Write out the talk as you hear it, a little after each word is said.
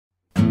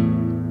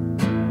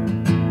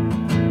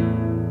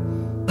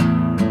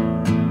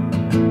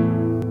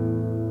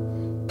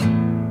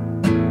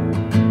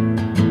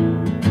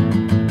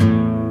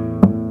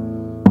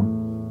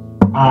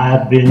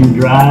I've been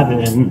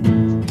driving.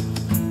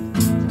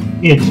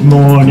 It's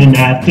morning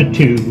after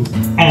 2,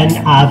 and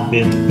I've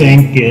been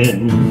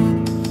thinking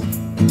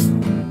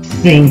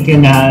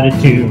out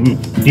of tune.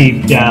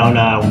 Deep down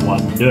I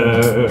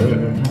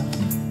wonder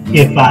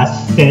if I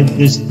said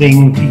this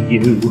thing to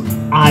you.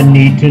 I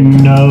need to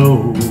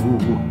know,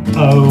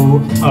 oh,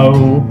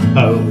 oh,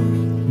 oh,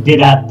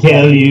 did I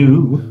tell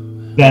you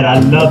that I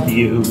love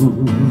you?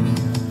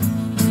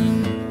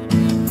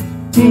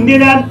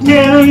 Did I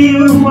tell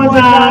you was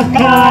I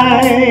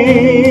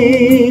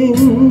kind?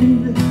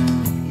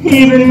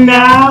 Even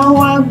now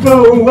I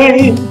go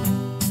away,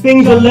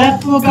 things I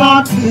left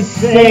forgot to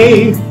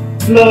say.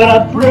 Lord,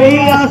 I pray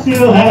I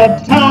still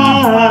have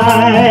time.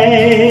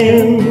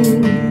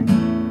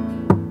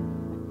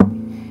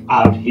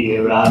 Out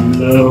here I'm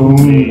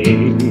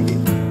lonely,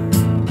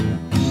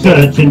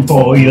 searching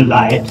for your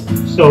light,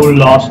 so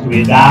lost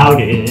without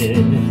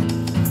it.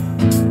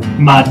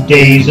 My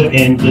days are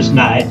endless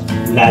nights.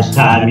 Last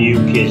time you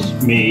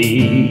kissed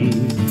me,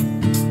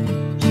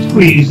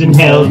 squeezed and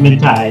held me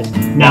tight.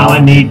 Now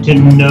I need to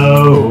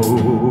know,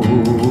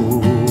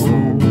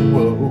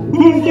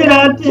 did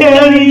I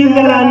tell you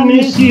that I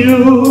miss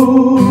you?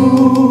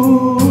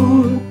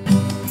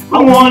 I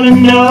want to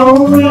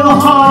know your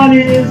heart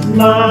is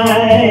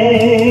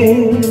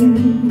mine,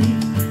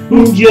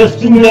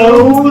 just to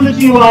know that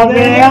you are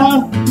there,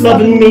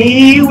 loving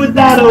me with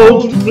that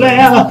old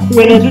flair.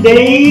 Winter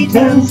day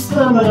turns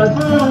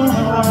summertime.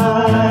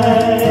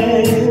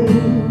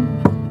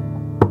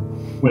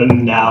 Well,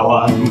 now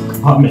I'm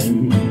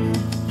coming.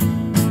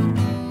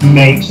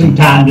 Make some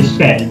time to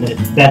spend.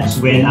 That's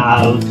when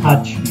I'll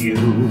touch you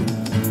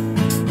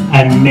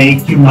and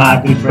make you my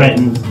good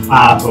friend.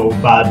 I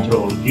hope I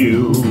told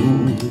you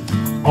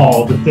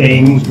all the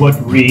things what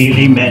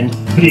really meant.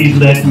 Please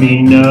let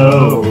me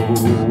know.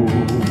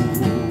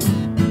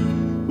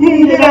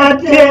 Did I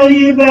tell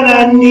you that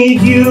I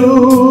need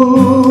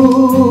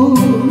you?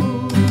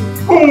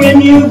 When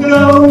you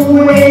go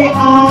away,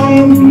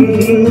 I'm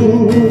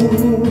blue.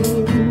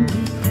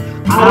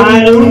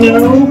 I don't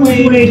know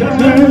where to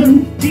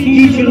turn.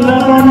 Teach you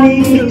love I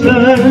need to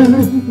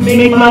learn.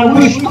 Make my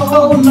wish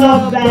for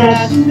love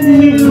that's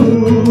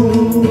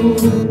new.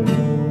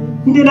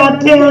 Did I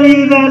tell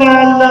you that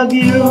I love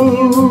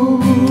you?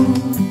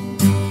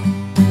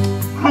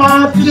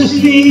 Have to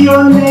see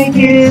your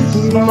naked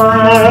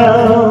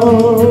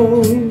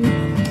smile.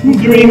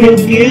 Dream and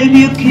give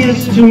your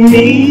kiss to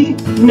me.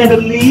 Never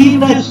leave,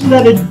 let's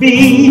let it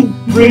be.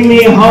 Bring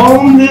me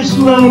home this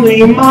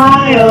lonely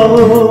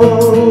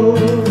mile.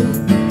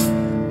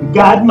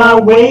 Guide my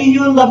way,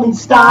 your loving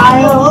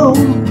style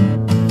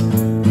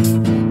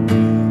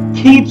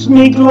keeps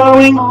me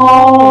glowing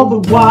all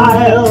the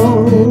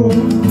while.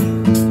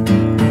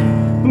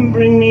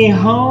 Bring me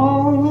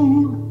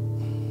home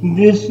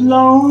this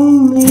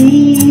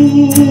lonely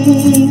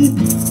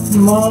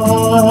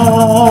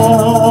mile.